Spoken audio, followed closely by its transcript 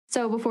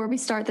So before we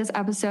start this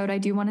episode, I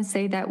do want to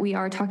say that we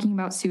are talking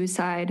about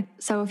suicide.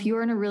 So if you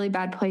are in a really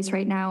bad place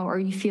right now or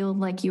you feel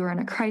like you are in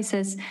a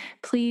crisis,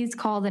 please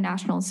call the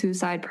National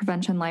Suicide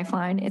Prevention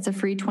Lifeline. It's a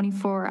free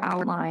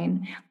 24-hour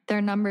line.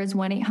 Their number is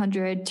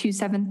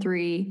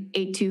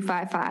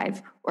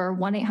 1-800-273-8255 or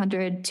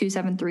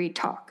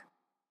 1-800-273-TALK.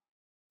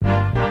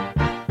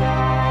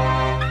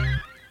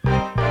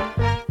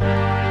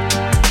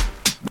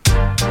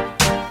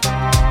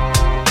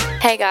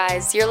 Hey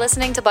guys, you're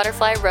listening to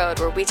Butterfly Road,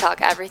 where we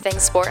talk everything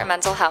sport and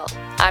mental health.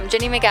 I'm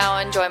Jenny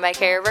McGowan, joined by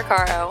Carrie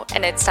Riccaro,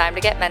 and it's time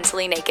to get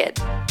mentally naked.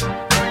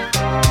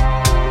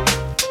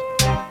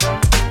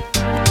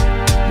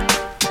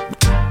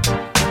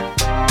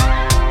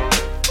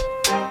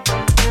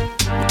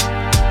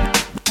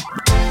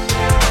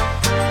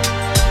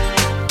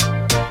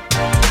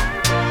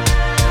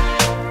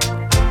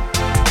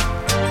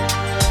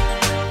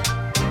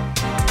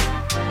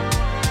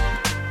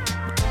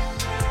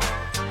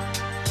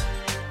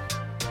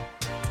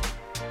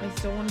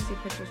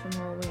 Pictures from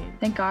Halloween.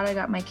 Thank God I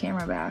got my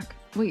camera back.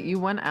 Wait, you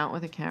went out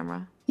with a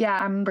camera? Yeah,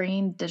 I'm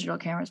bringing digital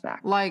cameras back.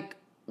 Like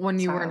when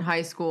you were in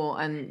high school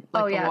and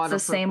like it's the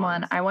same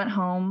one. I went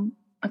home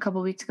a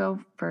couple weeks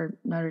ago for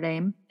Notre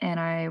Dame and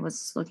I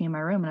was looking in my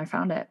room and I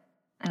found it.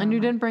 And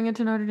you didn't bring it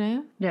to Notre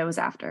Dame? Yeah, it was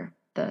after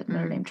the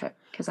Notre Dame trip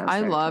because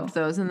I loved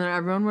those, and then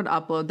everyone would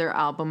upload their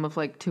album of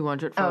like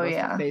 200 photos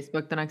to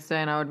Facebook the next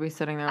day, and I would be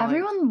sitting there.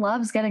 Everyone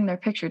loves getting their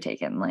picture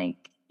taken. Like.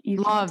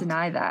 You can't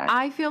deny that.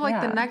 I feel like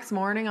the next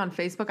morning on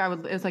Facebook,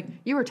 it was like,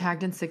 you were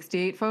tagged in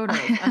 68 photos.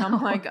 And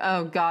I'm like,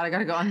 oh God, I got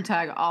to go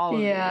untag all of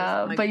these.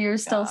 Yeah, like, but you're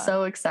still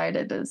so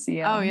excited to see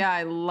them. Oh yeah,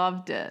 I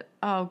loved it.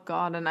 Oh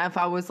God. And if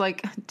I was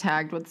like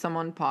tagged with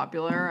someone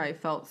popular, I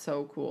felt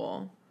so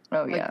cool.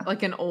 Oh yeah.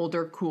 Like an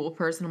older, cool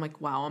person. I'm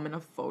like, wow, I'm in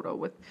a photo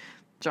with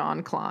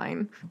John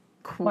Klein.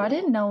 Cool. Why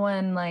didn't no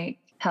one like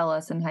tell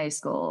us in high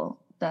school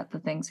that the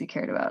things we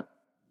cared about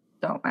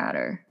don't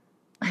matter?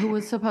 Who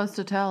was supposed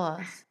to tell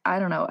us? I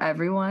don't know.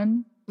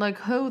 Everyone. Like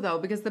who though?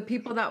 Because the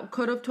people that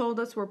could have told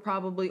us were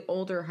probably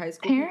older high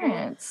school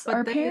parents.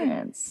 People,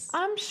 Parents.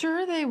 I'm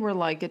sure they were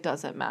like, it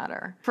doesn't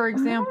matter. For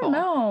example,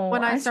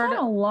 when I spent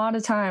a lot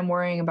of time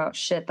worrying about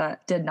shit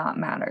that did not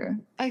matter.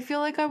 I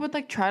feel like I would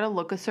like try to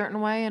look a certain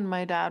way, and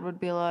my dad would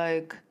be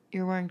like,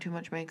 "You're wearing too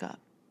much makeup."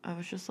 I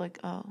was just like,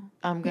 "Oh,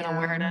 I'm gonna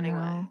wear it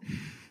anyway."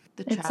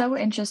 It's so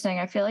interesting.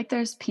 I feel like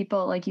there's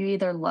people like you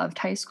either loved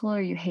high school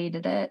or you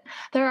hated it.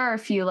 There are a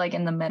few like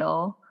in the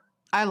middle.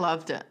 I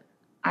loved it.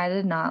 I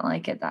did not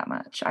like it that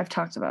much. I've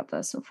talked about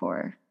this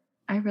before.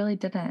 I really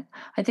didn't.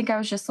 I think I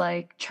was just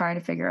like trying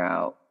to figure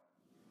out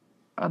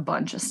a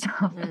bunch of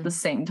stuff at the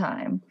same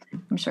time.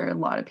 I'm sure a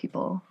lot of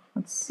people,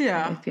 that's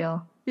how they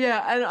feel.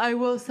 Yeah, and I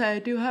will say I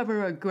do have a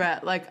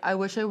regret. Like I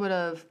wish I would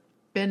have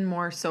been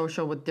more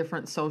social with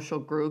different social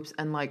groups,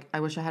 and like I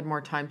wish I had more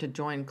time to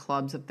join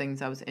clubs of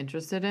things I was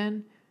interested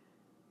in.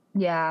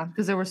 Yeah,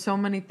 because there were so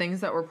many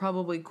things that were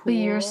probably cool. But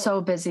you're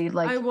so busy.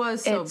 Like I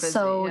was so it's busy.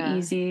 So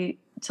easy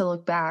to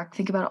look back.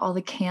 Think about all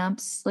the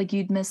camps. Like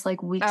you'd miss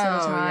like weeks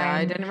at a time. Yeah,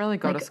 I didn't really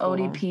go to school.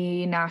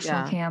 ODP,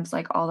 national camps,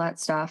 like all that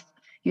stuff.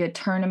 You had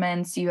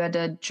tournaments. You had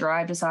to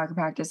drive to soccer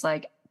practice.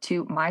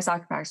 My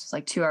soccer practice was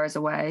like 2 hours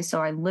away,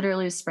 so I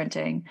literally was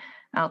sprinting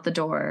out the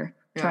door.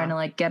 Trying to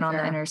like get on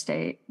the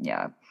interstate.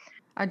 Yeah.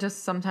 I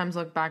just sometimes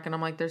look back and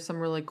I'm like, there's some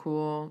really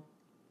cool,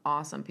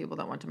 awesome people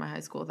that went to my high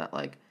school that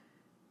like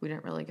we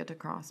didn't really get to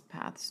cross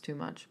paths too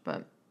much,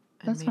 but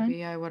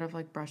maybe I would have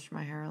like brushed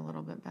my hair a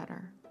little bit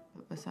better.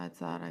 But besides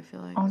that, I feel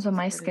like also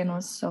my skin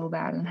was so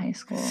bad in high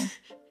school.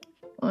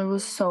 It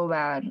was so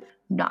bad.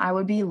 No, I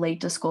would be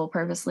late to school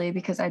purposely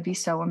because I'd be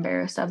so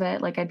embarrassed of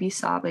it. Like I'd be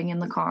sobbing in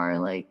the car,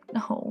 like,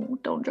 no,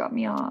 don't drop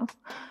me off.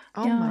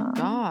 Oh my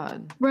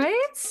God. Right?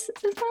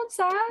 Isn't that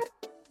sad?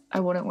 I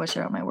wouldn't wish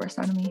it on my worst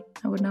enemy.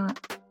 I would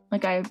not.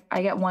 Like I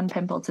get one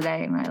pimple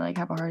today and I like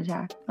have a heart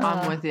attack.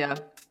 I'm with you.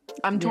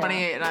 I'm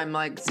 28 and I'm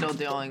like still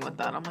dealing with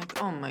that. I'm like,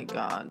 oh my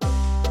God.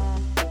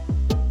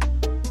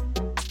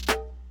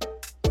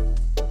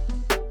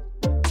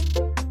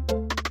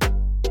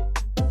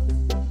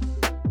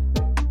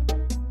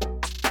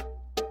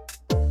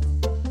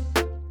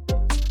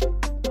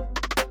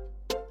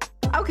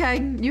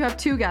 Okay, you have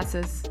two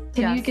guesses.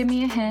 Can you give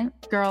me a hint?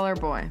 Girl or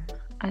boy?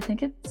 I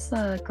think it's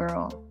a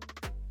girl.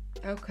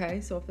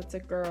 Okay, so if it's a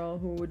girl,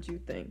 who would you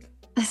think?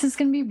 This is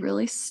gonna be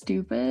really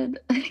stupid.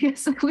 I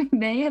guess we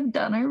may have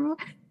done her.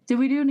 Did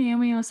we do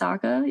Naomi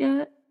Osaka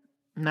yet?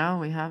 No,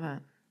 we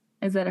haven't.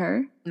 Is it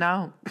her?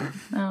 No.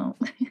 No.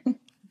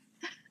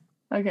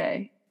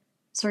 Okay.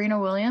 Serena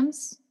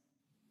Williams?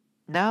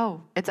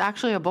 No, it's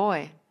actually a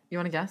boy. You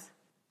want to guess?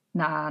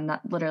 Nah,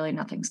 literally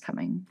nothing's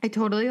coming. I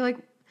totally like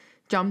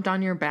jumped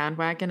on your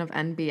bandwagon of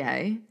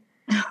NBA.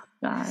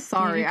 God.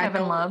 Sorry,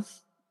 Kevin Love.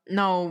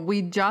 No,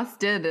 we just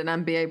did an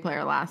NBA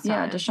player last time.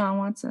 Yeah, Deshaun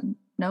Watson.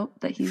 Nope,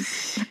 that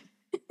he's.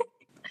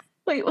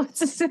 Wait, what's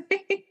his name?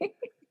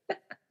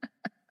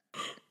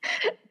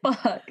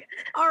 Fuck.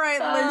 All right,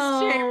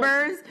 Liz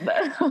Chambers.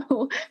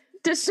 No.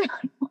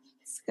 Deshaun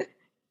Watson.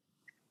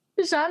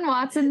 Deshaun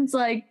Watson's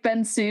like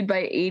been sued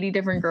by 80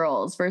 different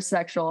girls for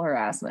sexual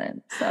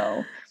harassment.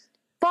 So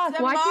fuck.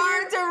 DeMar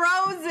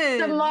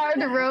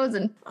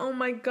DeRozan. Oh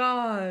my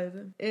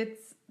God.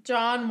 It's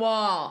John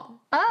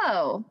Wall.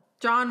 Oh.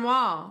 John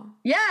Wall.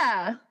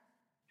 Yeah.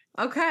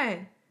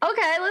 Okay.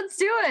 Okay, let's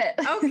do it.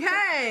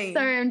 Okay.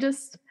 Sorry, I'm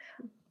just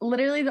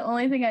literally the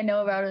only thing I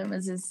know about him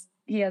is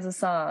he has a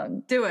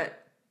song. Do it.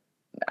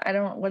 I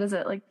don't, what is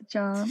it? Like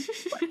John?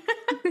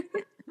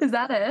 Is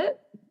that it?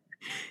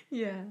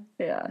 Yeah.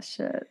 Yeah,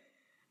 shit.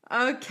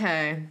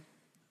 Okay.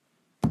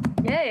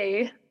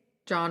 Yay.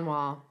 John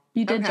Wall.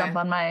 You did jump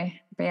on my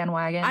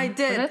bandwagon. I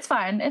did. But it's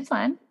fine. It's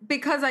fine.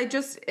 Because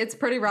it's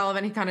pretty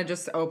relevant. He kind of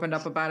just opened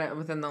up about it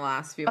within the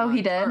last few months. Oh,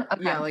 he did?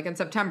 Okay. Yeah, like in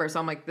September.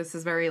 So I'm like, this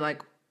is very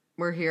like,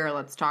 we're here.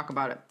 Let's talk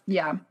about it.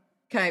 Yeah.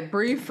 Okay,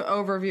 brief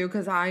overview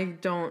because I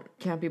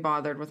can't be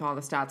bothered with all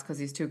the stats because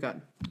he's too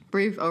good.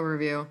 Brief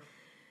overview.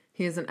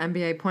 He is an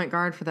NBA point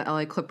guard for the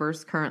LA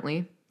Clippers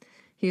currently.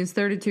 He is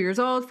 32 years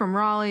old from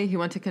Raleigh. He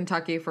went to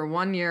Kentucky for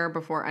 1 year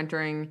before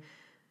entering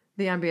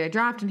the NBA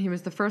draft, and he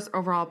was the first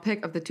overall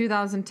pick of the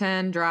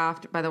 2010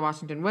 draft by the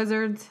Washington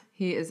Wizards.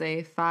 He is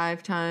a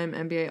 5-time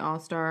NBA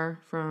All-Star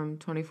from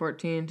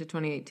 2014 to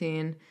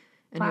 2018,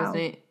 and wow.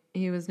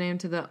 he was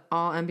named to the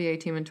All-NBA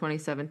team in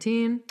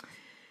 2017.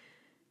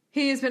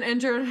 He has been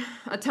injured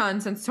a ton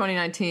since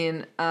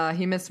 2019.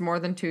 He missed more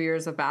than 2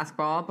 years of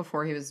basketball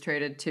before he was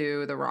traded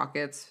to the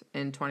Rockets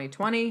in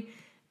 2020.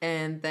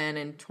 And then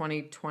in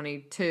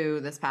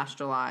 2022, this past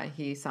July,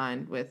 he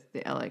signed with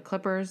the LA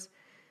Clippers.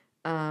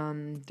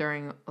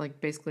 During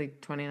like basically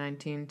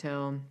 2019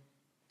 till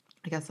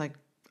I guess like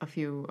a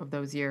few of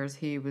those years,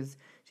 he was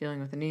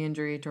dealing with a knee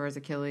injury, tore his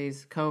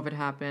Achilles, COVID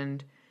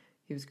happened.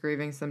 He was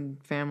grieving some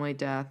family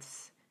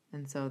deaths.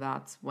 And so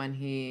that's when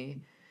he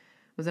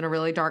was in a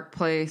really dark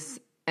place.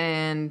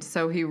 And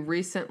so he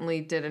recently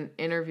did an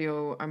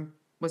interview.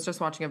 Was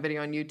just watching a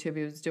video on YouTube.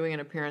 He was doing an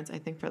appearance, I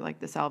think, for like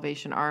the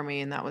Salvation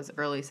Army, and that was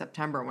early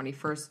September when he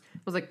first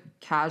was like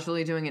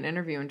casually doing an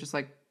interview and just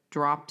like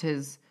dropped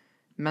his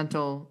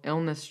mental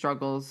illness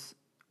struggles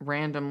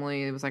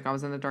randomly. It was like, I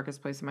was in the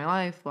darkest place in my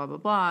life, blah, blah,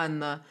 blah.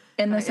 And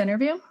in this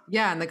interview?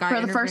 Yeah, and the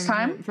guy for the first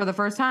time? For the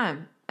first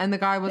time. And the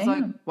guy was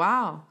like,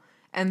 wow.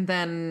 And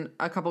then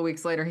a couple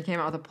weeks later, he came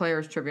out with a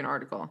Players Tribune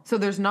article. So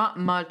there's not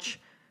much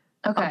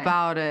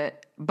about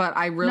it. But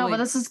I really... No, but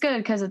this is good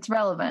because it's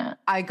relevant.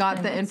 I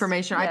got the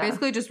information. Yeah. I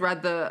basically just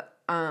read the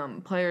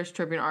Players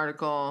Tribune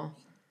article.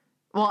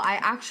 Well,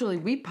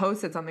 we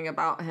posted something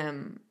about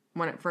him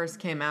when it first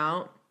came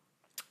out.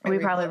 I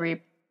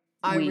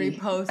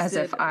reposted. As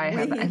if I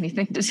have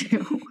anything to do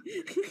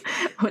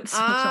with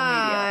social media.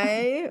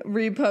 I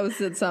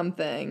reposted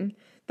something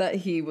that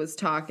he was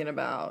talking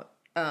about.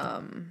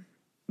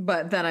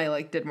 But then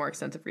I did more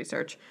extensive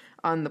research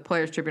on the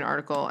Players Tribune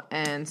article,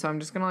 and so I'm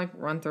just gonna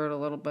run through it a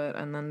little bit,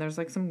 and then there's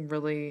some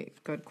really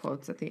good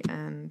quotes at the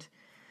end.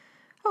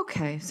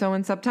 Okay, so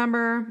in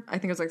September, I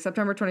think it was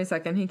September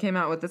 22nd, he came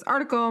out with this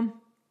article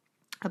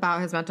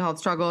about his mental health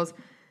struggles,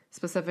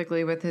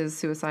 specifically with his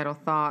suicidal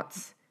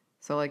thoughts.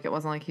 So it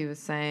wasn't like he was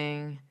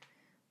saying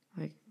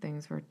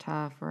things were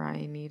tough or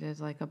I needed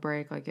a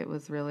break. It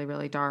was really,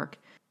 really dark.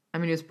 I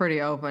mean, he was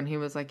pretty open. He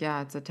was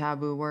yeah, it's a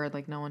taboo word.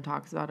 No one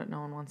talks about it. No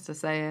one wants to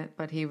say it.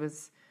 But he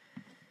was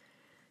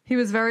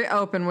very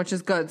open, which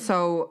is good.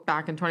 So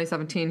back in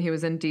 2017, he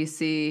was in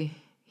D.C.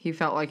 He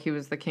felt like he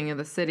was the king of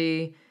the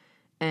city.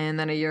 And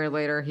then a year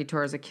later, he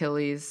tore his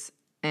Achilles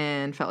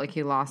and felt like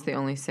he lost the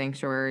only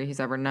sanctuary he's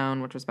ever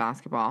known, which was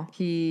basketball.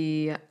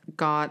 He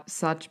got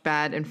such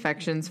bad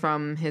infections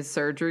from his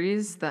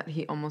surgeries that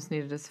he almost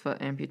needed his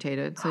foot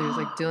amputated. So he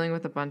was dealing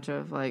with a bunch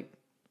of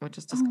which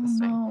is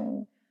disgusting.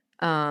 Oh,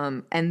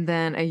 no. And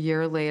then a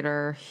year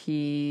later,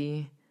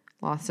 he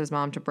lost his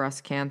mom to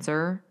breast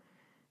cancer,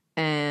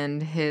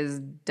 and his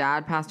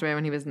dad passed away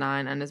when he was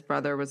 9, and his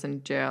brother was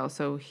in jail.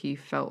 So he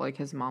felt like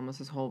his mom was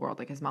his whole world.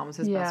 His mom was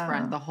his best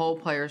friend. The whole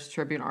Players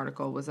Tribune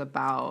article was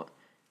about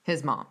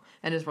his mom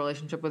and his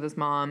relationship with his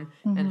mom,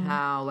 and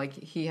how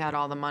he had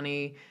all the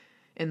money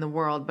in the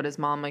world, but his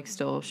mom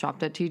still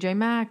shopped at TJ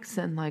Maxx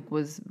and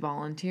was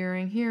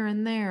volunteering here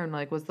and there,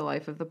 and was the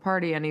life of the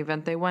party, any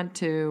event they went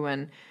to,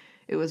 and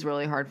it was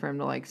really hard for him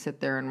to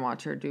sit there and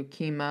watch her do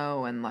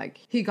chemo. And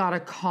he got a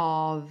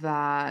call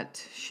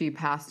that she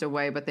passed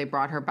away, but they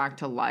brought her back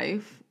to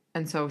life.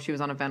 And so she was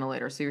on a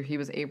ventilator. So he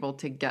was able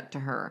to get to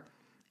her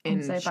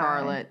in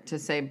Charlotte to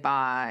say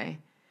bye.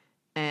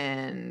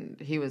 And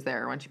he was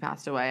there when she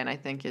passed away. And I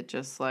think it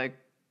just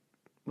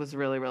was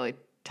really, really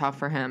tough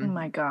for him. Oh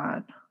my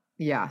God.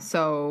 Yeah.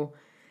 So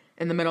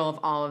in the middle of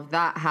all of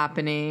that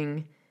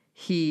happening,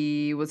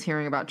 he was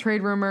hearing about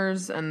trade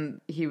rumors, and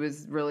he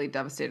was really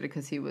devastated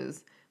because he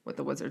was with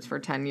the Wizards for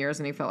 10 years,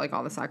 and he felt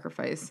all the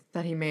sacrifice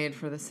that he made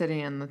for the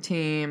city and the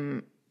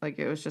team,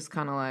 it was just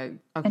kind of okay.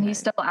 And he's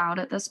still out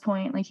at this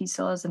point? He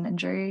still has an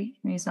injury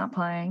and he's not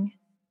playing?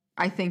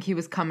 I think he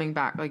was coming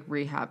back,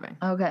 rehabbing.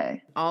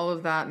 Okay. All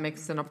of that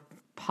mixed in a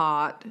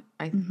pot.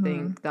 I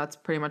think that's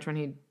pretty much when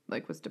he,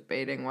 was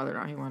debating whether or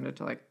not he wanted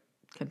to,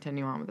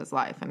 continue on with his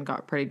life, and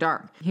got pretty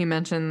dark. He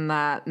mentioned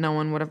that no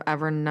one would have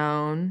ever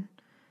known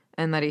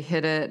and that he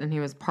hid it and he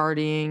was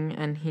partying,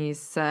 and he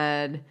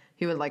said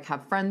he would like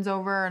have friends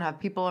over and have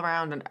people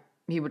around and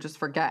he would just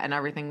forget and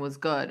everything was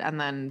good, and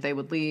then they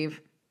would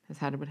leave, his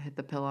head would hit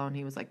the pillow, and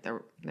he was like,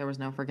 there was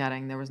no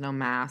forgetting, there was no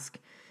mask,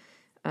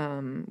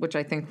 which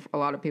I think a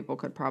lot of people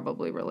could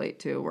probably relate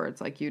to, where it's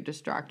like you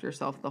distract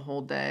yourself the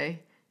whole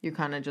day. You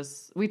kind of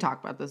just, we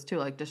talk about this too,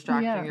 like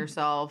distracting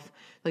yourself,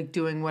 like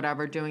doing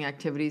whatever, doing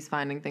activities,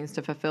 finding things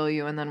to fulfill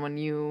you, and then when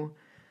you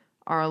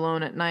are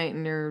alone at night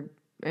and you're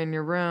in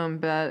your room,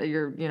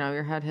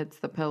 your head hits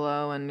the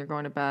pillow and you're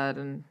going to bed,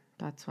 and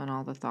that's when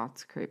all the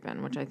thoughts creep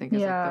in, which I think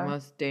is like the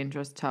most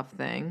dangerous, tough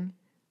thing.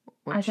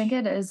 I think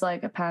it is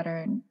like a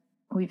pattern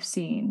we've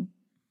seen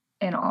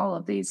in all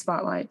of these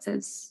spotlights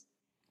is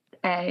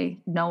A,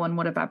 no one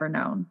would have ever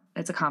known.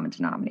 It's a common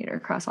denominator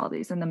across all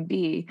these. And then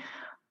B,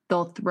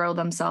 they'll throw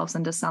themselves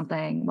into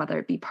something, whether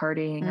it be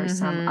partying or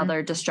some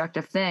other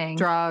destructive thing,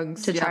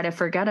 drugs, to try to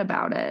forget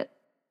about it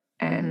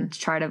and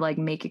try to like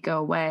make it go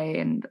away.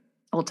 And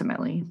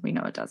ultimately we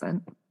know it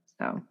doesn't.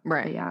 So,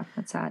 right. Yeah,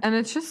 that's sad. And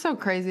it's just so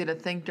crazy to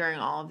think during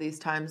all of these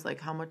times,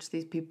 like how much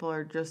these people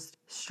are just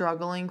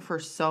struggling for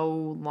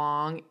so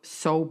long,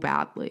 so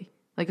badly.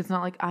 Like, it's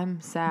not like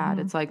I'm sad.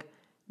 It's like,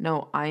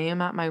 no, I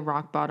am at my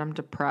rock bottom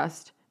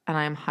depressed and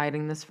I am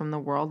hiding this from the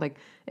world. Like,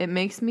 it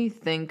makes me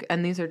think,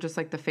 and these are just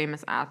like the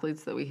famous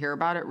athletes that we hear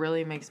about. It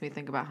really makes me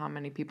think about how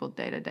many people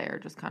day to day are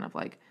just kind of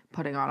like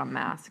putting on a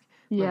mask,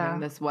 living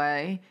this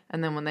way.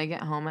 And then when they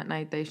get home at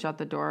night, they shut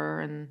the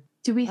door and...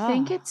 Do we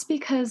think it's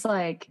because,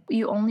 like,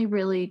 you only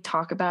really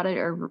talk about it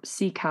or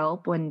seek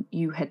help when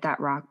you hit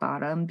that rock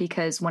bottom?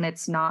 Because when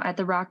it's not at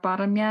the rock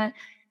bottom yet,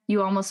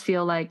 you almost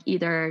feel like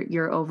either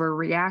you're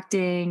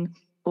overreacting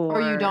or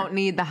you don't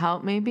need the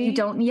help, maybe? You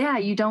don't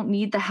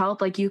need the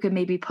help. Like, you can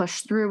maybe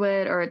push through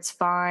it or it's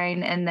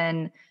fine. And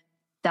then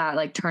that,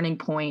 like, turning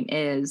point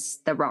is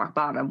the rock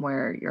bottom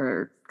where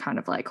you're kind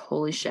of like,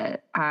 holy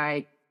shit,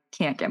 I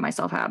can't get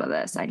myself out of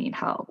this. I need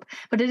help.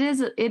 But it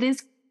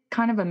is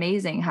kind of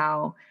amazing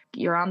how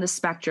you're on the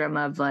spectrum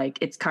of like,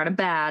 it's kind of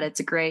bad, it's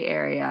a gray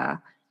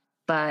area,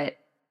 but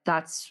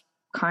that's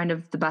kind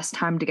of the best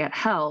time to get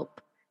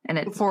help. And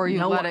it's before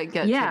you let it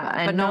get too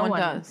bad. But no one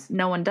does.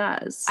 No one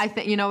does. I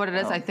think, you know what it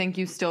is? I think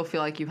you still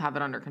feel like you have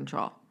it under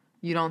control.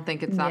 You don't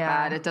think it's that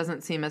bad. It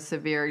doesn't seem as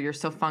severe. You're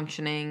still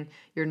functioning.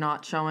 You're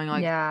not showing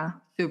like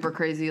super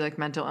crazy like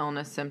mental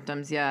illness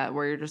symptoms yet,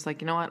 where you're just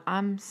like, you know what?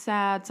 I'm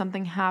sad.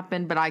 Something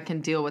happened, but I can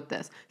deal with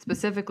this.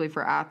 Specifically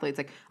for athletes,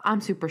 like, I'm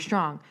super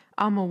strong.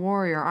 I'm a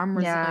warrior. I'm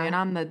resilient.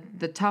 I'm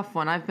the tough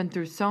one. I've been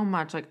through so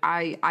much. Like,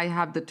 I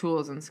have the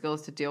tools and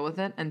skills to deal with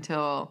it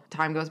until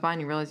time goes by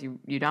and you realize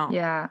you don't.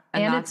 Yeah.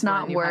 And it's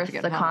not worth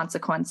the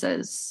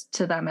consequences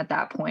to them at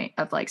that point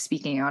of like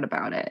speaking out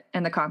about it.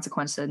 And the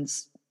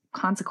consequences.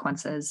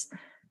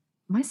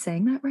 Am I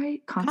saying that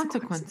right?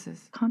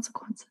 Consequences.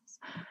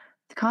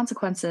 The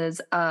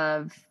consequences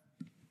of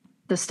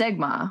the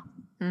stigma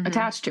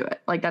attached to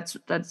it. Like that's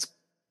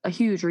a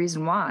huge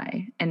reason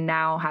why. And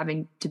now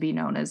having to be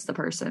known as the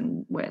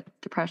person with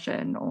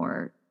depression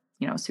or,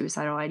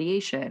 suicidal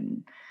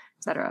ideation,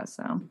 et cetera.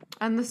 So,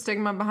 and the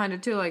stigma behind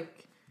it too,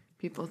 like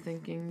people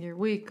thinking you're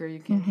weak or you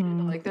can't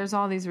handle. Like, there's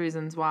all these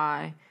reasons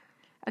why.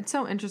 It's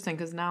so interesting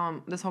because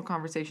now this whole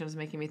conversation is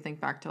making me think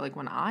back to like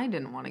when I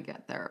didn't want to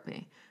get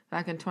therapy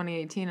back in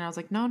 2018. And I was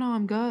like, no,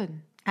 I'm good.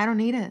 I don't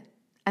need it.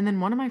 And then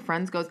one of my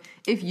friends goes,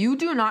 if you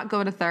do not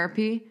go to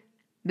therapy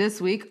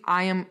this week,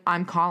 I'm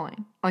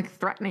calling, like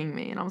threatening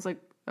me. And I was like,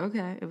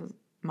 okay. It was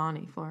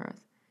Moni Flores.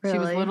 Really? She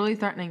was literally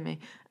threatening me.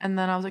 And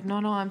then I was like, no,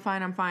 I'm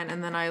fine.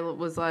 And then I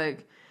was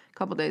like, a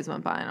couple days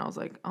went by and I was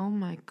like, oh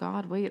my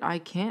God, wait, I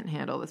can't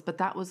handle this. But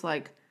that was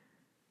like,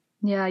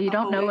 yeah, you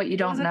don't know what you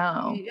don't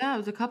know. Yeah, it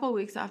was a couple of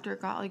weeks after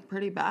it got like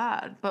pretty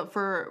bad. But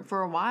for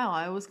a while,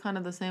 I was kind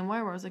of the same way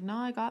where I was like, no,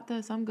 I got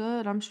this. I'm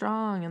good. I'm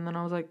strong. And then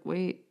I was like,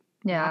 wait,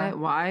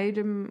 why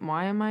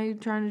am I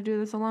trying to do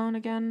this alone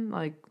again?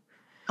 Like,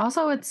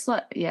 also, it's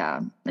like,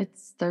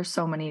 there's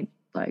so many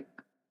like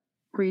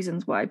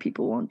reasons why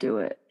people won't do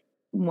it.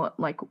 What,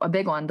 like a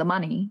big one, the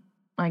money.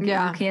 Like,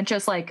 you can't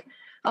just like,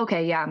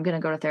 okay, I'm going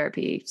to go to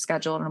therapy,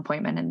 schedule an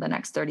appointment in the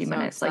next 30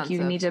 minutes. Expensive. Like,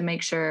 you need to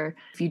make sure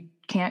if you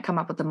can't come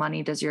up with the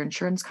money, does your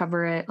insurance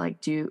cover it?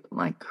 Like,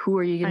 who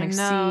are you going to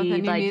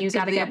see? Like, you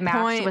got to get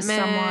matched with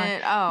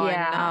someone. Oh,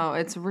 yeah. I know.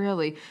 It's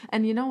really,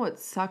 and you know what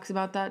sucks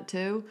about that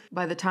too?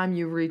 By the time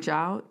you reach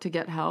out to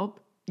get help,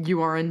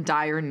 you are in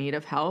dire need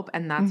of help.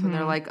 And that's when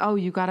they're like, oh,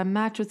 you got to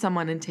match with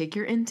someone and take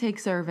your intake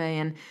survey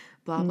and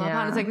blah, blah,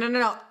 blah. And it's like,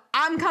 no.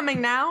 I'm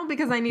coming now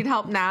because I need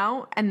help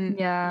now. And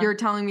you're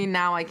telling me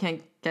now I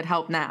can't get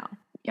help now.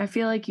 I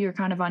feel like you're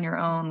kind of on your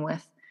own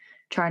with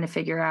trying to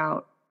figure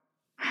out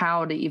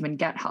how to even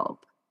get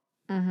help.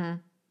 Mm-hmm.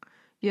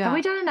 Yeah. Have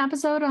we done an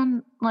episode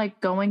on like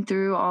going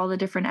through all the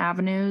different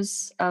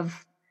avenues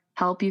of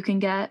help you can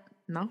get?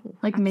 No.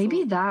 Like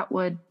maybe that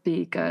would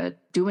be good.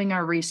 Doing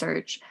our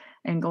research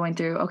and going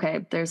through,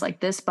 okay, there's like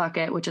this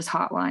bucket, which is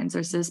hotlines.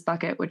 There's this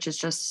bucket, which is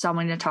just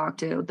someone to talk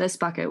to. This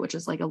bucket, which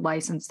is like a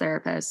licensed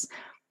therapist.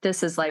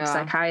 This is like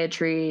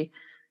psychiatry,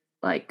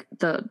 like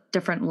the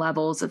different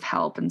levels of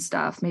help and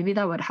stuff. Maybe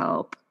that would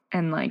help.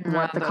 and like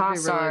what the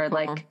costs really are. Cool.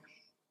 Like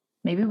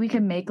maybe we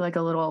can make like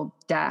a little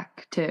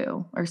deck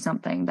too or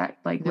something that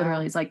like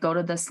literally is like, go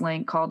to this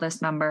link, call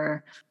this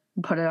number,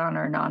 and put it on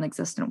our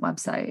non-existent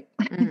website.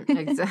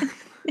 Exactly.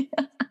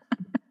 Yeah.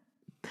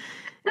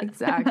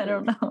 Exactly. I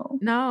don't know.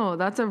 No,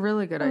 that's a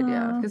really good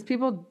idea because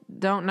people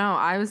don't know.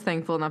 I was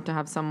thankful enough to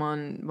have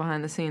someone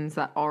behind the scenes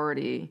that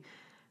already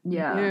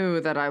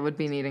knew that I would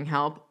be needing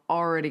help,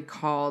 already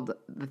called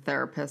the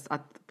therapist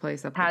at the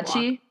place up the block.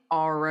 She?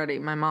 Already.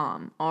 My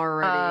mom.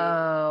 Already.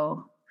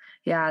 Oh.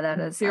 Yeah, that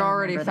is. She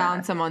already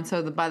found someone,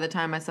 so by the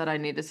time I said I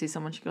need to see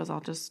someone, she goes,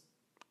 I'll just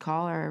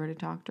call her. I already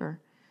talked to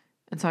her.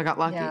 And so I got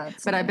lucky. Yeah,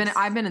 but nice.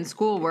 I've been in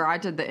school where I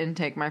did the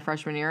intake my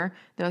freshman year.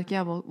 They're like,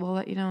 yeah, we'll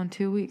let you know in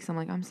 2 weeks. I'm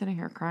like, I'm sitting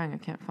here crying. I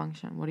can't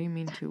function. What do you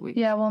mean 2 weeks?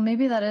 Yeah, well,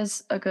 maybe that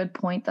is a good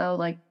point, though.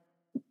 Like,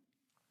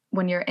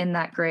 when you're in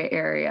that gray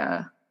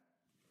area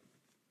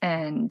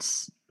and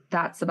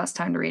that's the best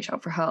time to reach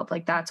out for help.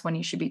 Like, that's when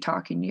you should be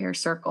talking to your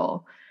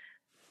circle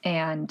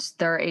and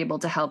they're able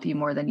to help you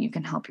more than you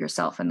can help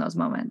yourself in those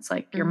moments.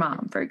 Like your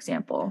mom, for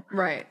example.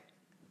 Right.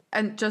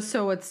 And just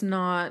so it's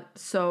not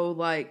so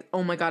like,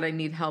 oh my God, I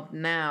need help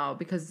now.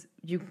 Because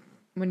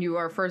when you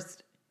are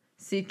first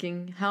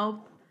seeking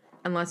help,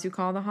 unless you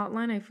call the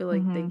hotline, I feel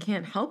like they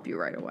can't help you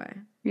right away.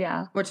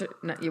 Yeah. Which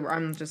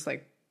I'm just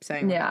like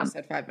saying what I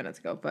said 5 minutes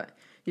ago, but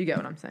you get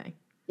what I'm saying.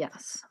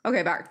 Yes.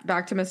 Okay,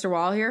 back to Mr.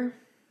 Wall here.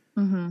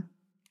 Mm-hmm.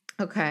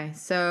 Okay,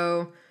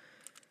 so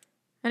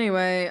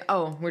anyway,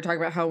 we're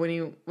talking about how when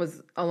he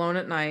was alone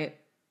at night,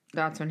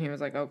 that's when he was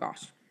like, oh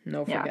gosh,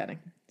 no forgetting.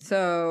 Yeah.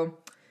 So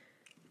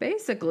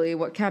basically,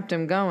 what kept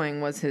him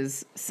going was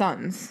his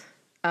sons.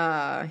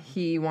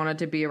 He wanted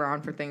to be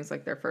around for things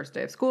like their first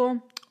day of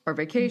school or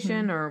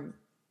vacation, or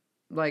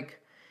like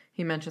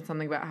he mentioned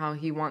something about how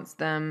he wants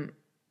them.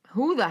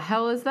 Who the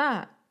hell is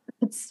that?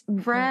 It's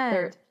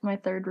Fred, my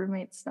third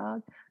roommate's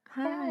dog.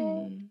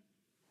 Hi.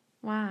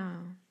 Wow.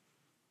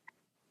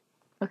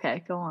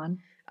 Okay, go on.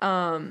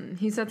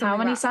 He said something. How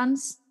many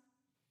sons?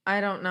 I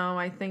don't know.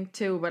 I think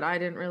 2, but I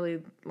didn't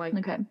really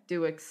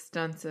do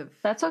extensive.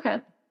 That's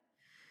okay.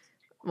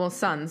 Well,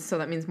 sons, so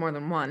that means more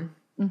than one.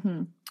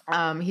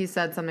 Mm-hmm. He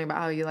said something about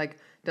how he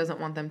doesn't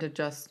want them to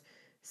just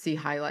see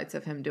highlights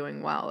of him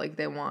doing well. Like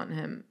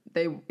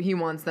he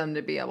wants them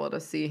to be able to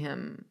see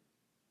him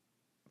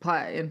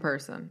play in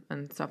person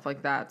and stuff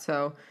like that.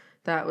 So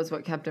that was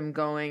what kept him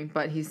going.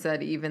 But he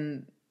said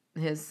even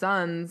his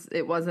sons,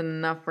 it wasn't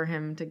enough for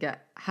him to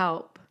get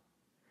help.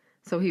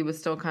 So he was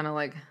still kind of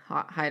like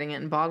hiding it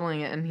and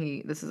bottling it.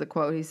 And this is a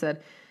quote. He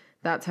said,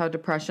 "That's how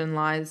depression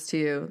lies to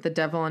you. The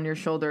devil on your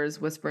shoulder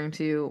is whispering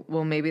to you,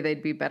 well, maybe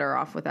they'd be better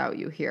off without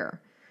you here."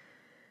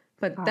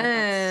 But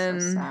then,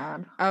 that's so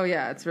sad. Oh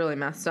yeah, it's really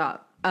messed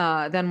up.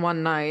 Then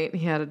one night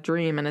he had a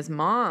dream and his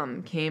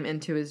mom came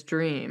into his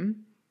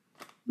dream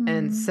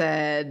and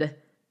said,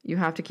 "You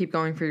have to keep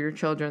going for your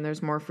children.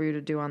 There's more for you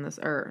to do on this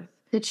earth."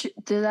 Did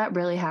that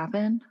really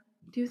happen?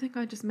 Do you think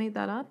I just made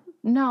that up?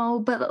 No,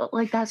 but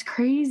like that's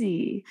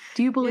crazy.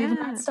 Do you believe in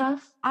that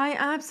stuff? I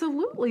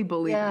absolutely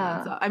believe in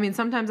that stuff. I mean,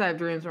 sometimes I have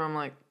dreams where I'm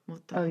like,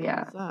 what the hell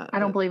is that? I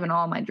don't believe in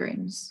all my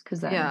dreams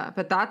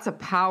but that's a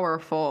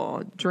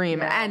powerful dream.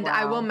 Yeah, and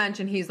I will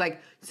mention he's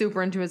like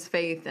super into his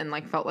faith and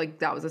like felt like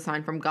that was a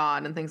sign from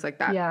God and things like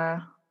that.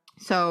 Yeah.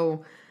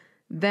 So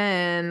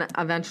then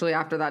eventually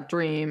after that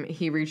dream,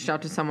 he reached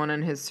out to someone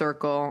in his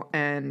circle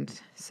and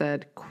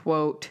said,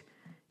 quote,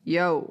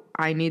 "Yo,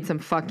 I need some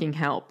fucking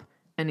help."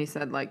 And he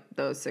said like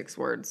those 6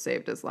 words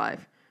saved his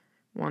life.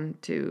 1,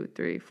 2,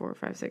 3, 4,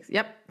 5, 6.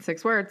 Yep,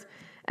 6 words.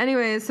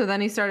 Anyways, so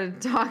then he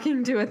started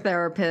talking to a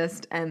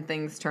therapist and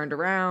things turned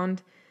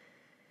around.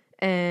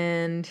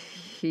 And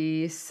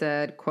he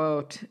said,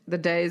 quote, "The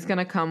day is going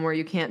to come where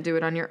you can't do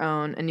it on your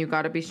own, and you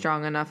got to be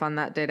strong enough on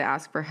that day to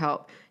ask for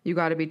help. You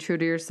got to be true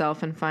to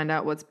yourself and find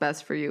out what's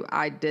best for you.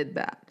 I did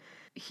that."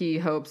 He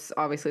hopes,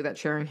 obviously, that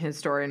sharing his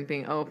story and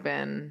being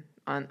open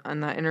on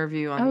that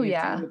interview on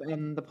YouTube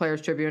and the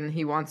Players Tribune,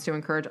 he wants to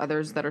encourage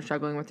others that are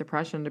struggling with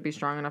depression to be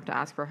strong enough to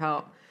ask for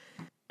help.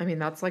 I mean,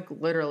 that's like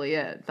literally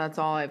it. That's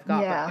all I've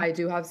got. Yeah. But I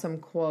do have some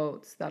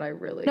quotes that I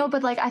really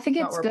but like I think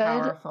it's good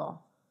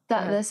powerful.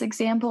 That this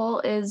example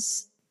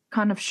is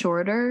kind of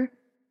shorter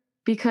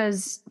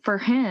because for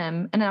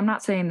him, and I'm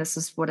not saying this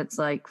is what it's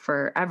like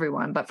for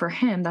everyone, but for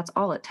him, that's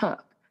all it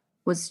took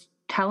was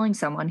telling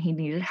someone he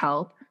needed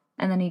help,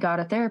 and then he got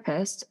a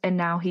therapist, and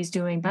now he's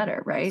doing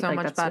better, right? So like,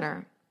 much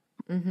better.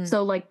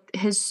 So like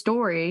his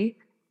story,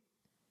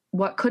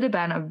 what could have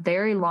been a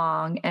very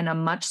long and a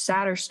much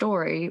sadder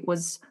story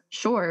was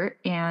short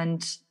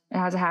and it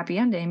has a happy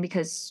ending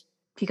because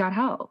he got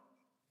help.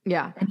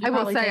 Yeah. I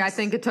will say, I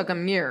think it took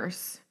him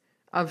years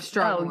of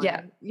struggling. Oh,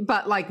 yeah.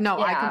 But like,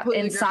 no, I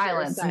completely in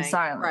silence.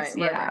 Right,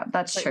 yeah,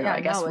 that's true. I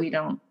guess we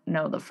don't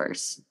know the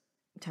first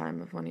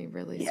time of when he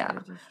really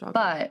started to struggle.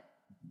 But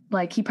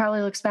like, he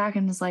probably looks back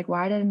and is like,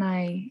 why didn't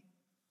I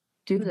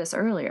do this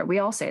earlier? We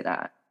all say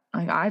that.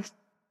 Like, I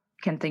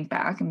can think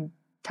back and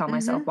tell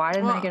myself, why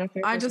didn't I get a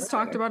therapist? I just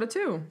talked about it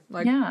too.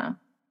 Like, yeah.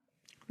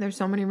 There's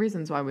so many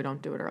reasons why we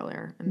don't do it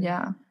earlier. And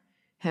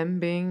him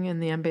being in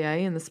the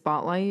NBA in the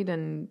spotlight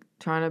and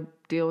trying to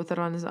deal with it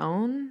on his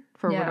own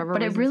for whatever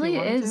but reasons it really he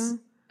wanted is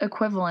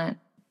equivalent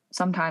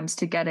sometimes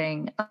to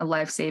getting a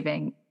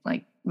life-saving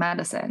like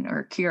medicine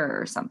or cure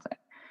or something.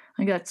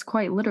 Like that's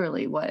quite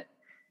literally what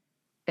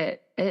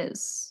it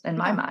is in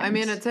my mind. I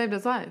mean, it saved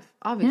his life.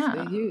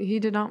 Obviously, he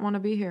did not want to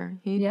be here.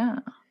 He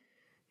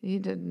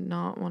did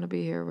not want to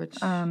be here, which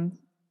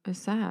is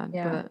sad.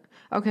 Yeah. But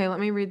okay, let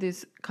me read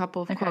these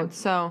couple of quotes.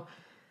 So,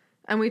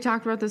 and we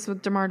talked about this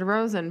with DeMar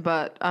DeRozan,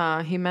 but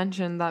he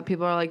mentioned that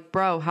people are like,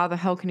 bro, how the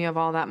hell can you have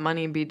all that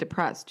money and be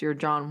depressed? You're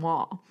John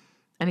Wall.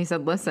 And he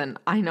said, listen,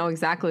 I know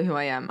exactly who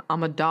I am.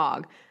 I'm a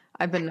dog.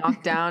 I've been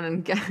knocked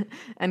down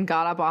and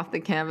got up off the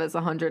canvas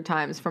 100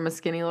 times, from a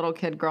skinny little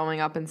kid growing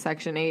up in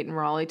Section 8 in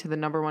Raleigh to the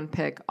 #1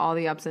 pick, all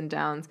the ups and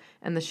downs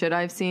and the shit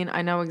I've seen.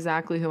 I know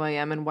exactly who I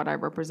am and what I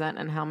represent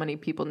and how many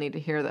people need to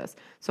hear this.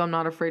 So I'm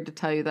not afraid to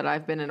tell you that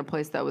I've been in a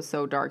place that was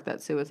so dark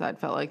that suicide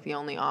felt like the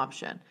only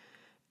option.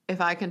 If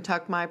I can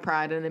tuck my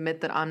pride and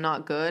admit that I'm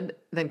not good,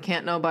 then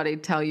can't nobody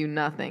tell you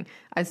nothing.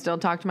 I still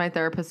talk to my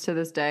therapist to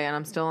this day, and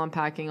I'm still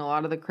unpacking a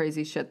lot of the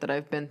crazy shit that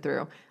I've been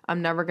through.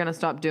 I'm never going to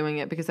stop doing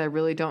it because I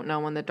really don't know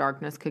when the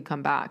darkness could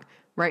come back.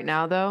 Right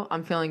now, though,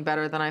 I'm feeling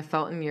better than I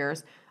felt in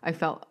years. I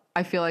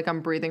feel like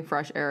I'm breathing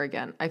fresh air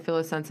again. I feel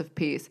a sense of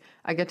peace.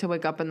 I get to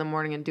wake up in the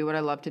morning and do what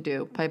I love to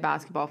do, play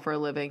basketball for a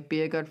living,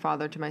 be a good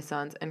father to my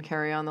sons, and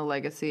carry on the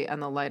legacy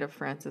and the light of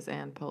Frances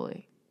Ann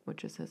Pulley,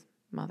 which is his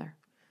mother.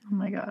 Oh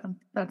my God,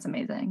 that's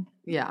amazing.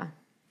 Yeah,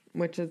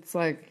 which it's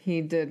like he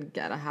did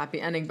get a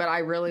happy ending, but I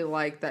really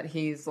like that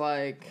he's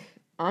like,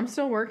 I'm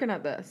still working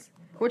at this,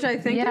 which I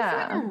think is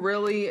like a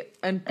really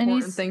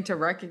important thing to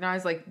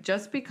recognize. Like,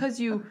 just because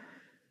you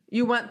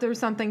went through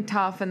something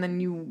tough and then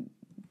you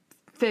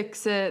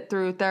fix it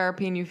through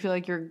therapy and you feel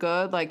like you're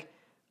good, like,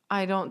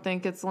 I don't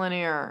think it's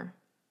linear.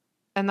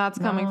 And that's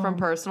coming from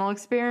personal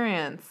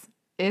experience.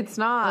 It's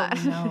not.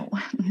 Oh, no.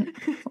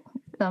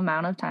 The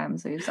amount of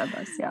times we've said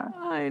this,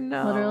 I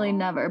know. Literally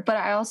never. But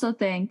I also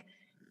think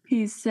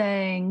he's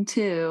saying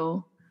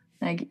too,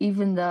 like,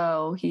 even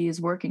though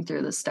he's working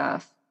through this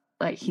stuff,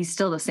 like, he's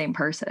still the same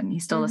person.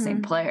 He's still the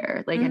same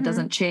player. Like, it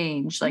doesn't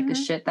change. Like, the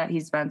shit that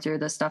he's been through,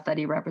 the stuff that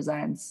he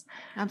represents.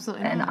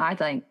 Absolutely. And I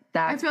think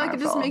that's I feel like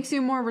powerful. it just makes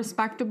you more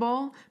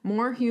respectable,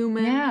 more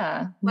human.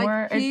 Yeah. Like,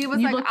 more, he was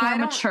like, look more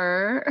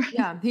mature.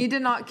 Yeah. He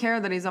did not care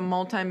that he's a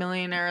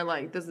multimillionaire,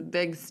 like this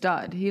big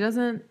stud.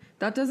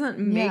 That doesn't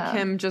make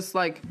him just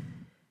like,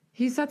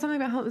 he said something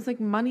about how it's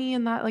like money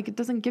and that, like, it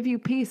doesn't give you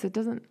peace. It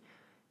doesn't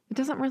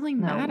really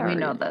matter. We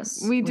know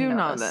this. We do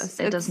know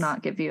this. It does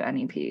not give you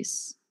any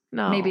peace.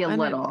 No. Maybe a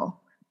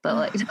little, but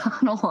like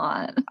not a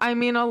lot. I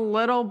mean, a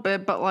little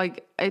bit, but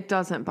like, it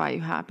doesn't buy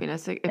you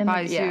happiness. It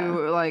buys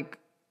you, like,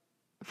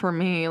 for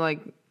me,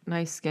 like,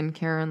 nice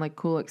skincare and like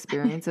cool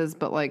experiences,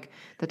 but like,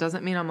 that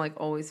doesn't mean I'm like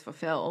always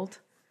fulfilled.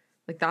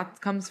 Like,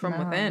 that comes from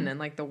within and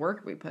like the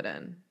work we put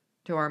in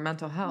to our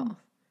mental health.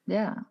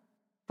 Yeah.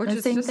 Which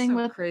is just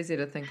so crazy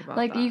to think about.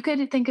 Like, you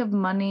could think of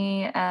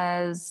money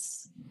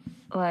as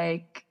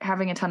like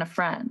having a ton of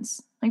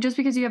friends. Like, just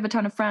because you have a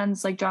ton of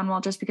friends, like John Wall,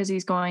 just because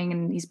he's going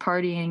and he's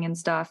partying and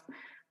stuff,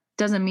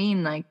 doesn't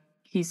mean like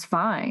he's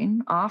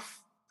fine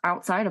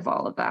outside of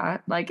all of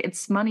that. Like,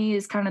 money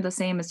is kind of the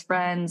same as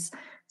friends,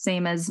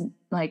 same as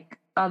like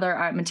other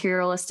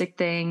materialistic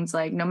things.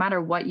 Like, no matter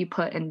what you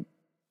put into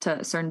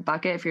a certain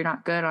bucket, if you're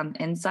not good on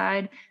the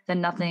inside, then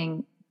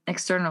nothing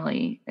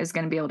externally is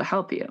going to be able to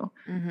help you.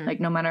 Like,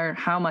 no matter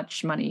how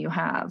much money you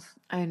have.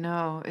 I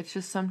know. It's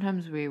just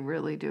sometimes we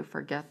really do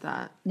forget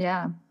that.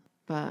 Yeah.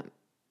 But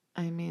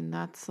I mean,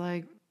 that's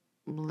like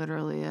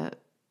literally it.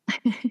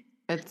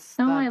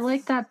 I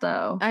like that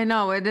though. I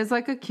know. It is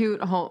like a cute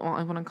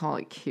I wouldn't call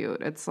it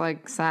cute. It's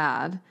like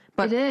sad,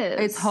 but it is.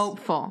 It's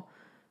hopeful.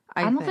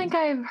 I don't think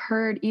I've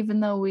heard, even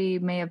though we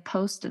may have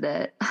posted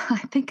it. I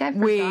think I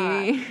forgot.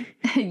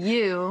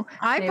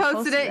 I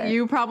posted it.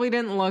 You probably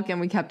didn't look, and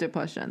we kept it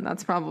pushing.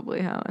 That's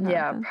probably how it happened.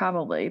 Yeah,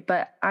 probably.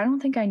 But I don't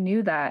think I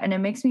knew that. And it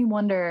makes me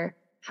wonder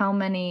how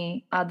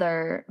many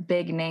other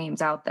big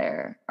names out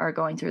there are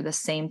going through the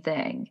same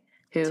thing,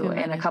 who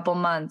in a couple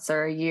months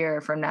or a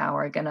year from now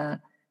are going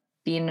to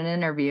be in an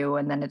interview,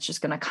 and then it's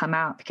just going to come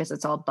out because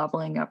it's all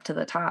bubbling up to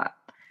the top.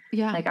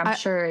 Yeah. Like, I'm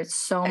sure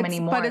it's many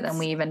more than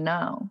we even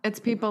know. It's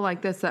people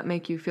like this that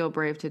make you feel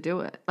brave to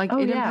do it. Like,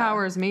 it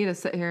empowers me to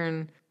sit here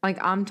and,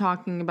 like, I'm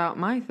talking about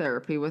my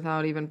therapy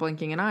without even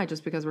blinking an eye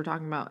just because we're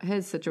talking about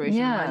his situation.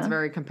 Yeah. Mine's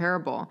very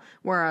comparable.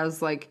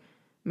 Whereas, like,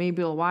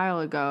 maybe a while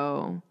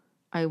ago,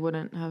 I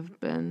wouldn't have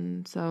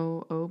been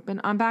so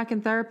open. I'm back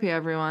in therapy,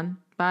 everyone,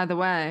 by the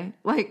way.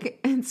 Like,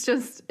 it's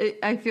just,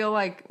 I feel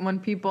like when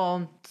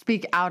people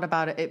speak out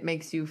about it, it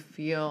makes you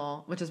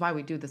feel, which is why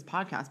we do this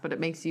podcast, but it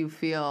makes you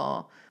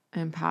feel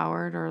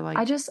empowered or like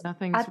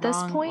nothing's at this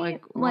wrong.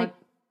 Point,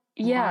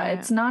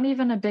 it's not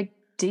even a big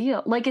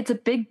deal. Like, it's a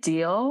big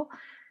deal,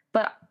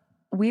 but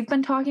we've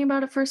been talking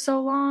about it for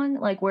so long,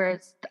 like, where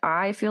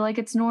I feel like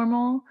it's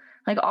normal.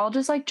 Like, I'll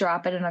just like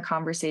drop it in a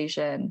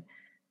conversation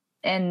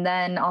And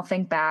then I'll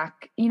think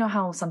back, you know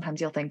how sometimes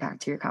you'll think back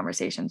to your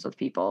conversations with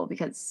people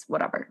because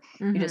whatever,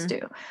 you just do.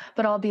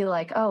 But I'll be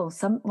like, oh,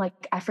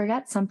 I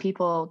forget some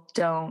people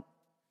don't,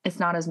 it's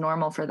not as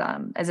normal for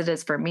them as it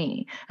is for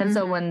me. And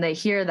so when they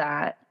hear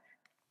that.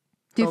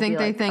 Do you think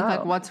they think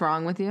like, what's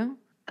wrong with you?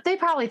 They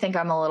probably think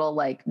I'm a little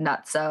like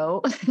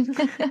nutso.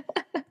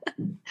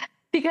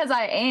 Because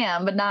I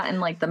am, but not in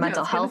like the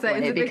mental health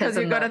way. Is it because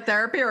you go to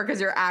therapy or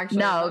because you're actually?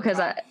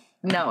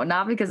 No,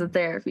 not because of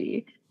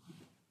therapy.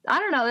 I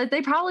don't know.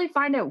 They probably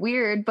find it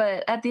weird,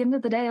 but at the end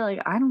of the day,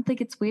 like, I don't think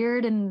it's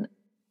weird. And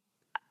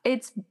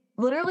it's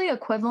literally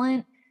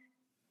equivalent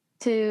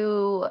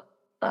to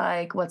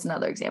like, what's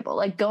another example?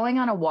 Like going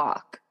on a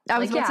walk. I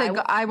was going to say,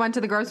 I went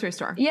to the grocery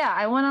store. Yeah,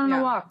 I went on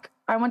a walk.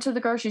 I went to the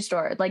grocery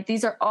store. Like,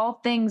 these are all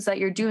things that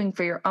you're doing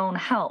for your own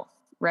health,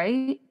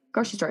 right?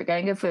 Grocery store,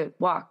 getting good food,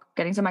 walk,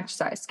 getting some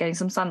exercise, getting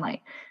some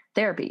sunlight,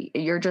 therapy.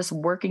 You're just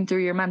working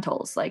through your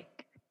mentals.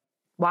 Like,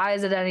 why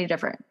is it any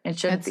different? It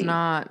shouldn't be.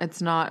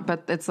 It's not.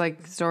 But it's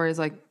like stories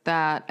like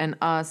that and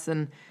us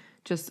and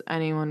just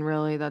anyone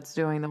really that's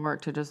doing the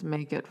work to just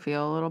make it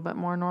feel a little bit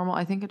more normal.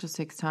 I think it just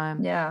takes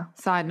time. Yeah.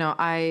 Side note,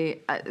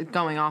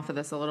 going off of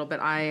this a little bit,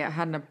 I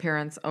had an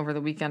appearance over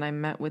the weekend. I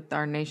met with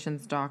our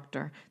nation's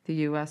doctor, the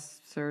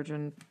U.S.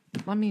 surgeon.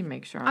 Let me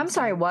make sure. I'm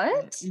sorry,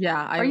 what?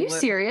 Yeah. Are you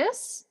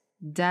serious?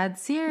 Dead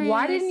serious.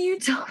 Why didn't you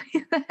tell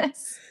me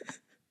this?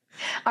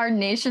 Our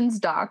nation's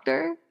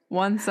doctor?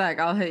 One sec,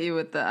 I'll hit you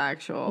with the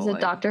actual. Is it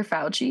Dr.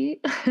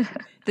 Fauci?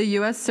 The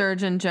U.S.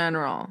 Surgeon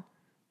General.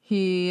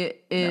 He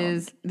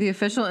is the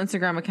official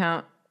Instagram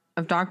account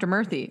of Dr.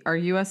 Murthy, our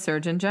U.S.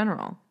 Surgeon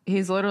General.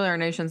 He's literally our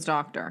nation's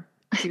doctor.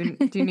 Do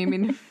you need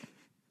me to?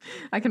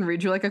 I can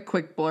read you like a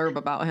quick blurb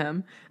about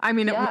him. I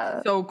mean, it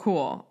was so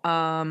cool.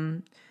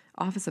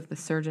 Office of the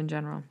Surgeon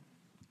General.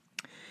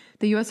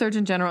 The U.S.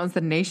 Surgeon General is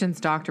the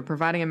nation's doctor,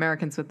 providing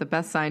Americans with the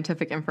best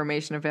scientific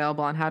information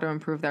available on how to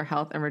improve their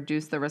health and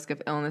reduce the risk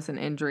of illness and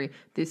injury.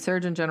 The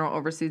Surgeon General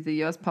oversees the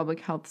U.S.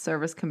 Public Health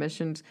Service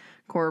Commission's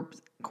Corps.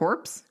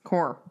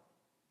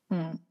 You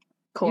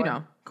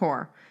know,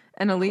 Corps.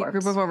 An elite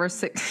group of over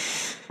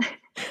 6.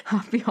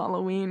 Happy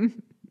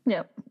Halloween.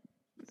 Yep.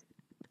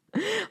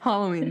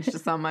 Halloween's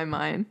just on my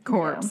mind.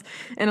 Corps. Yeah.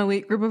 An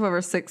elite group of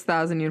over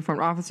 6,000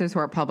 uniformed officers who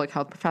are public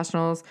health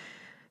professionals.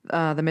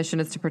 The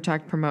mission is to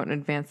protect, promote, and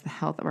advance the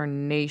health of our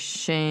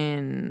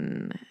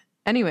nation.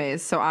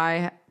 Anyways, so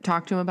I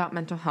talked to him about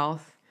mental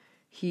health.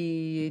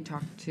 He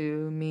talked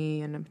to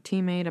me and a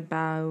teammate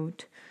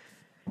about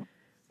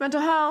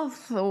mental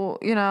health. So,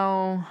 you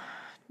know,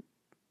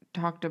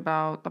 talked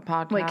about the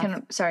podcast.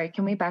 Wait,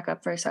 can we back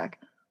up for a sec?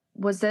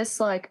 Was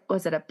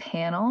it a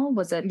panel?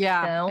 Was it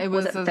filmed?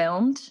 Was it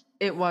filmed?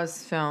 It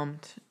was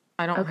filmed.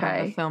 I don't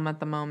have the film at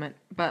the moment.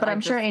 But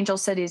I'm sure Angel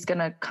City's going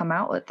to come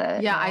out with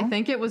it. Yeah, no? I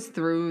think it was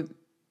through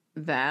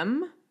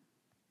them.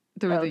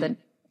 Through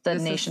the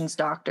nation's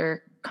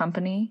doctor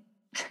company.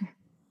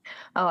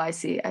 Oh, I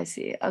see.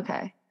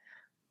 Okay.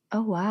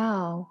 Oh,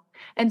 wow.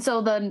 And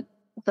so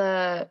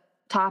the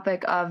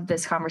topic of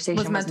this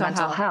conversation was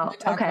mental health. We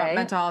talked about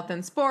mental health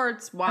in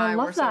sports, why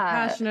we're so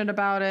passionate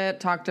about it.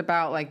 Talked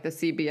about like the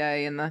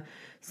CBA and the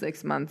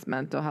 6 months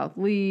mental health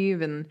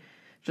leave and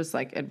just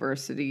like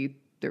adversity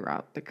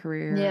throughout the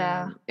career.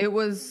 Yeah. It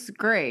was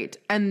great.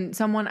 And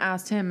someone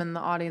asked him in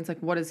the audience, like,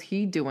 what is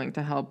he doing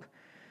to help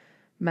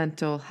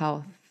mental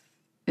health?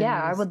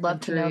 Yeah, I would love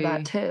to know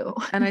that too.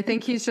 And I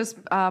think he's just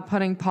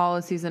putting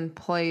policies in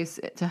place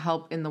to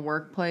help in the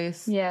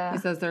workplace. Yeah. He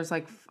says there's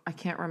like, I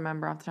can't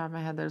remember off the top of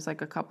my head, there's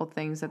like a couple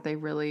things that they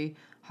really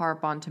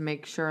harp on to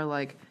make sure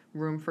like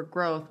room for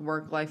growth,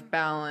 work-life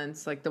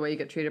balance, like the way you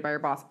get treated by your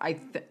boss.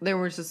 There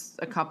was just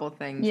a couple of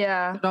things.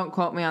 Yeah. So don't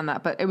quote me on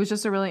that. But it was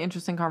just a really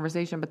interesting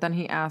conversation. But then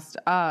he asked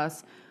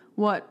us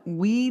what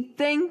we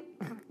think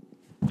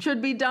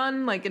should be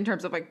done, like in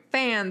terms of like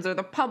fans or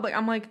the public.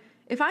 I'm like,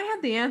 if I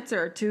had the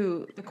answer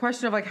to the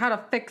question of like how to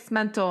fix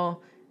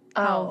mental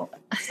health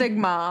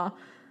stigma,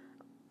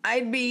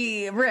 I'd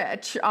be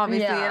rich,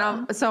 obviously.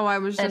 Yeah. And so I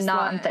was just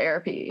not in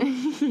therapy.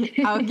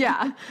 Oh,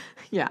 yeah.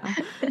 Yeah.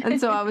 And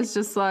so I was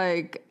just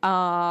like,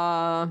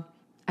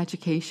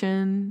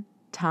 education,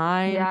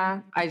 time.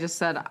 Yeah. I just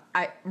said,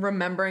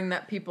 remembering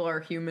that people are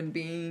human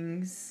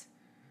beings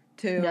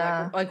too.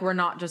 Yeah. Like we're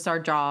not just our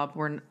job.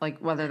 We're like,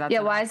 whether that's.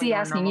 Yeah. Why is he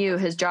asking you?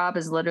 His job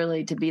is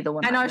literally to be the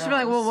one. I know. I should be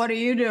like, well, what are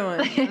you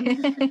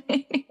doing?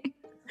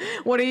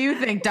 What do you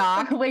think,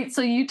 Doc? Wait,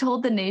 so you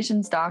told the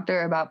nation's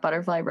doctor about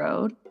Butterfly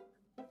Road?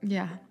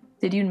 Yeah.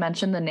 Did you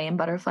mention the name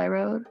Butterfly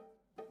Road?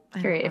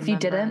 Great. If you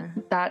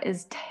didn't, that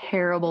is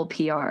terrible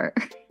PR.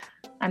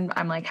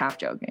 I'm like half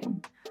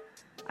joking.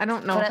 I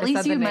don't know. But at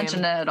least you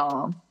mentioned it at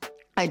all.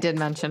 I did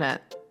mention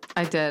it.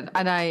 I did.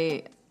 And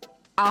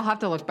I'll have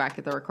to look back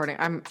at the recording.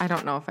 I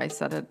don't know if I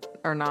said it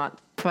or not.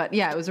 But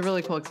yeah, it was a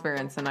really cool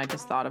experience and I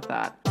just thought of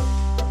that.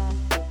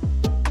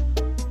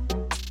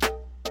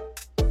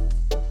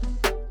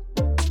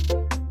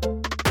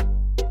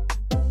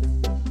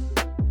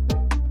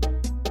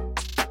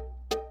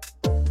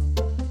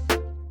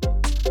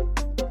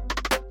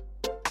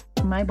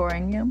 Am I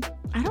boring you?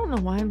 I don't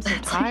know why I'm so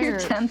It's like your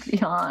tired.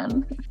 10th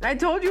yawn. I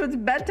told you it's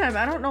bedtime.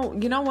 I don't know.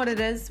 You know what it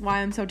is? Why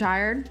I'm so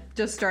tired?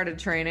 Just started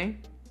training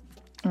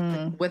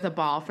with a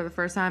ball for the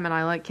first time, and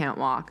I like can't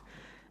walk,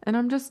 and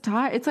I'm just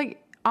tired. It's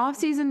like off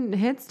season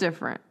hits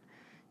different.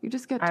 You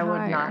just get tired. I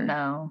would not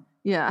know.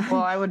 Yeah.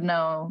 Well, I would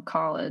know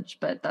college,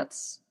 but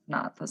that's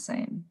not the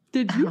same.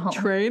 Did you No.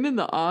 train in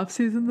the off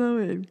season though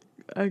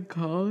in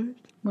college?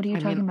 What are you I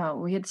talking mean- about?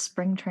 We had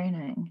spring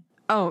training.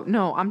 Oh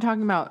no, I'm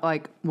talking about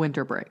like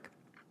winter break.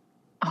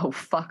 Oh,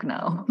 fuck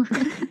no.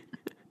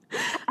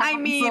 I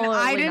mean, I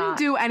Absolutely didn't not.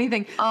 do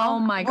anything. Oh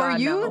my God,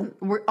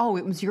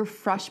 it was your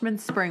freshman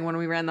spring when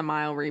we ran the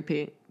mile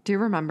repeat. Do you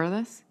remember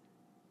this?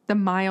 The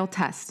mile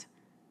test.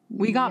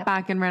 We got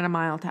back and ran a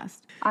mile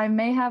test. I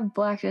may have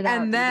blacked it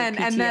out. And then a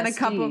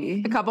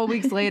PTSD. couple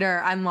weeks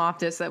later, I'm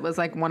Loftus. It was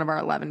like one of our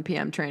 11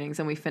 p.m. trainings,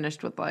 and we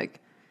finished with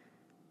like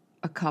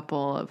a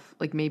couple of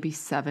like maybe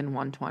 7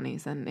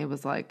 120s, and it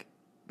was like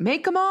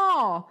make them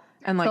all.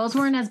 And like Those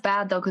weren't as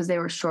bad though because they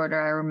were shorter.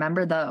 I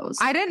remember those.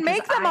 I didn't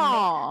make them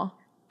all.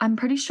 I'm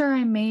pretty sure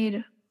I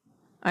made.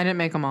 I didn't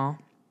make them all.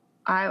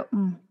 I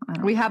don't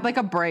We had like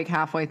a break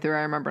halfway through,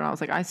 I remember, and I was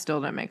like, I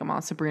still didn't make them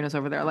all. Sabrina's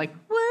over there like,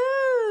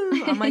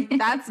 woo! I'm like,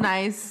 that's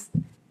nice.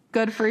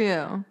 Good for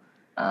you.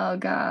 Oh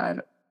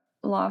God,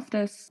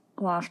 Loftus,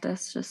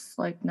 just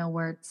like no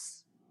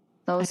words.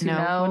 Those who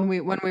know,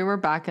 When we were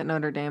back at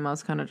Notre Dame, I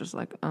was kind of just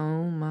like,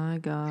 oh my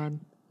God.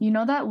 you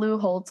know that Lou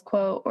Holtz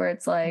quote where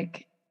it's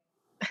like,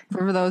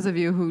 For those of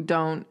you who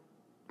don't,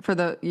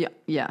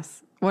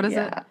 yes. What is it?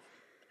 yeah,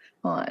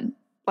 hold on.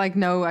 Like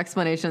no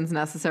explanations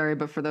necessary,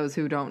 but for those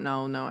who don't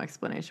know, no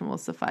explanation will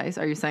suffice.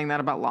 Are you saying that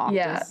about Loftus?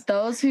 Yeah,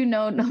 those who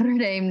know Notre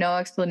Dame, no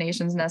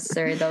explanations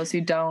necessary. Those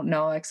who don't,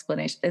 no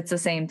explanation. It's the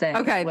same thing.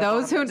 Okay, with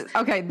those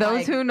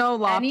Loftus. who know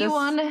Loftus.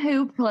 Anyone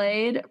who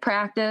played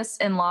practice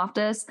in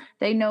Loftus,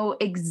 they know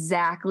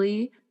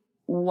exactly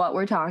what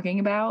we're talking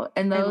about,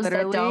 and those that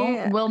literally-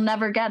 don't will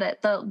never get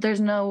it.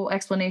 There's no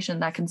explanation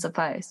that can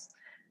suffice.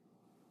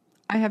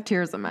 I have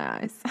tears in my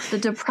eyes. The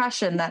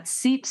depression that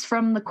seeps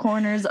from the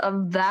corners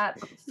of that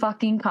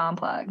fucking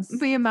complex.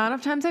 The amount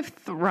of times I've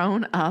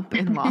thrown up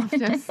in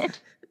Loftus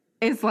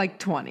is like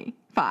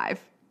 25.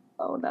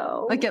 Oh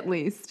no. Like at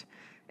least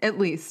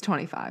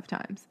 25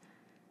 times.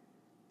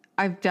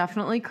 I've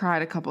definitely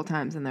cried a couple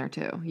times in there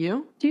too.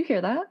 You? Do you hear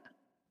that?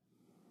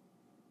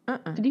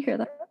 Uh-uh. Did you hear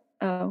that?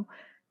 Oh,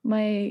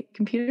 my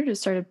computer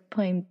just started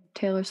playing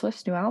Taylor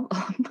Swift's new album.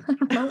 I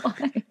don't know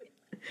why.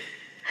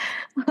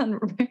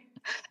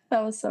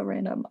 That was so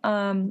random.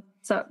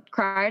 So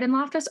cried in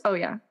Loftus? Oh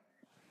yeah,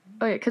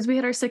 because we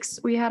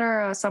had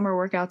our summer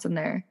workouts in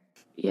there.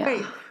 Yeah.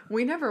 Wait,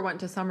 we never went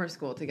to summer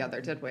school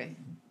together, did we?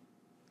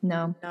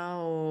 No,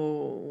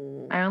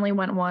 No. I only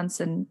went once,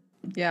 and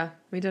Yeah,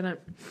 we didn't.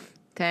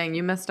 Dang,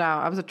 you missed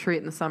out. I was a treat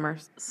in the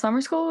summers.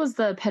 summer school was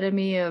the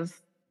epitome of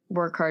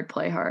work hard,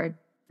 play hard,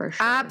 for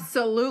sure.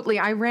 Absolutely.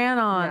 I ran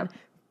on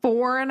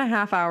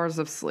 4.5 hours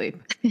of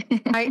sleep.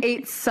 I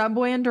ate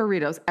Subway and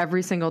Doritos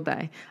every single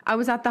day. I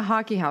was at the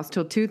hockey house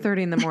till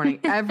 2:30 in the morning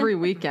every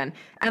weekend,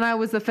 and I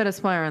was the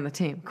fittest player on the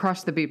team.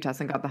 Crushed the beep test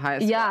and got the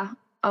highest. Yeah.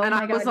 Oh and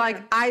my I God, was like,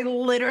 yeah. I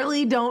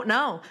literally don't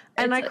know.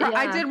 And I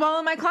yeah. did well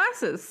in my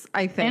classes,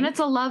 I think. And it's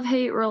a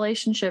love-hate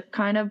relationship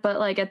kind of, but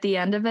like at the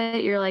end of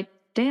it, you're like,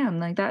 damn,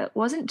 like that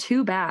wasn't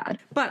too bad.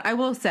 But I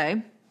will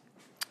say,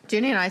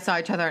 Ginny and I saw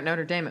each other at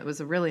Notre Dame. It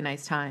was a really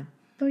nice time.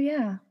 Oh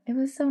yeah, it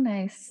was so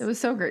nice. It was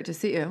so great to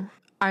see you.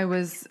 I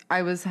was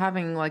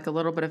having like a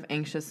little bit of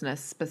anxiousness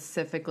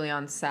specifically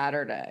on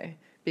Saturday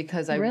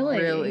because I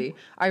really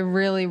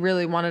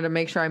wanted to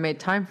make sure I made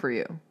time for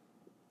you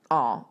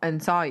all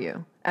and saw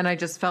you. And I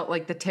just felt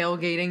like the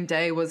tailgating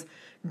day was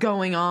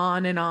going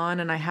on, and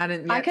I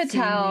hadn't yet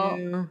seen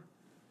you.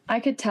 I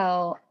could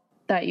tell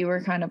that you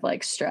were kind of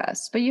like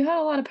stressed, but you had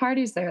a lot of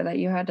parties there that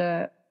you had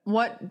to.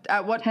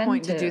 At what tend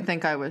point did to. you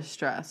think I was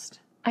stressed?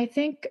 I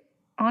think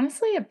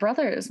honestly at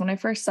Brothers when I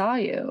first saw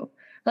you.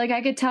 Like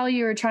I could tell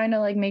you were trying to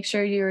like make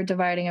sure you were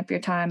dividing up your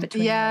time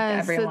between like,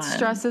 everyone. It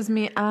stresses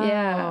me out.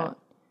 Yeah.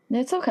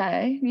 It's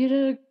okay. You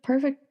did a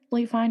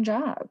perfectly fine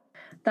job.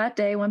 That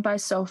day went by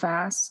so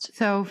fast.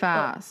 So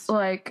fast.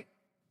 Like,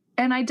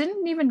 and I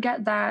didn't even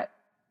get that.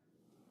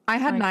 I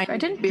had like, 9 I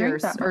didn't drink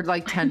beers that or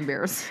like 10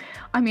 beers.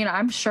 I mean,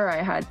 I'm sure I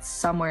had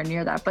somewhere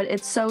near that, but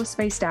it's so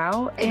spaced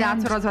out. And,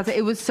 That's what I was about to say.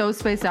 It was so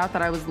spaced out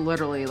that I was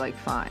literally like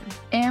fine.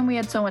 and we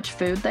had so much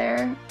food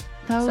there.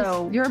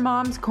 Your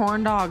mom's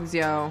corn dogs,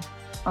 yo.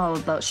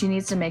 Oh, she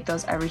needs to make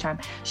those every time.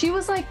 She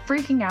was like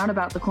freaking out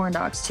about the corn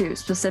dogs too,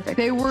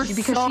 specifically. They were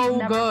because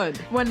so good.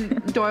 When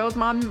Doyle's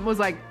mom was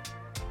like,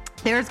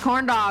 there's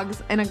corn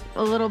dogs in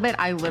a little bit,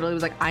 I literally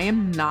was like, I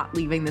am not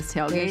leaving this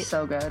They're tailgate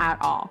so good. at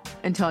all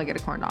until I get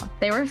a corn dog.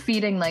 They were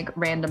feeding like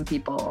random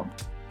people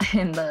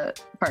in the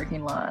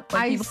parking lot.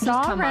 Like, I people just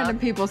saw come random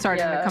up. people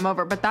starting to Yeah. come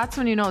over, but that's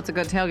when you know it's a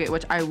good tailgate,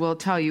 which I will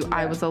tell you,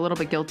 I Yeah. was a little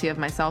bit guilty of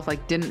myself.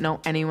 Like, didn't know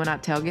anyone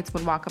at tailgates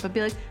would walk up and be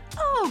like,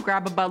 oh,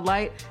 grab a Bud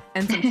Light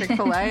and some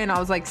Chick-fil-A. And I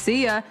was like,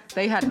 see ya.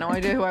 They had no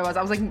idea who I was.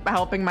 I was like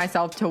helping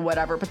myself to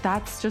whatever, but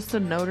that's just a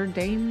Notre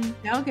Dame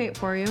tailgate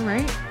for you,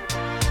 right?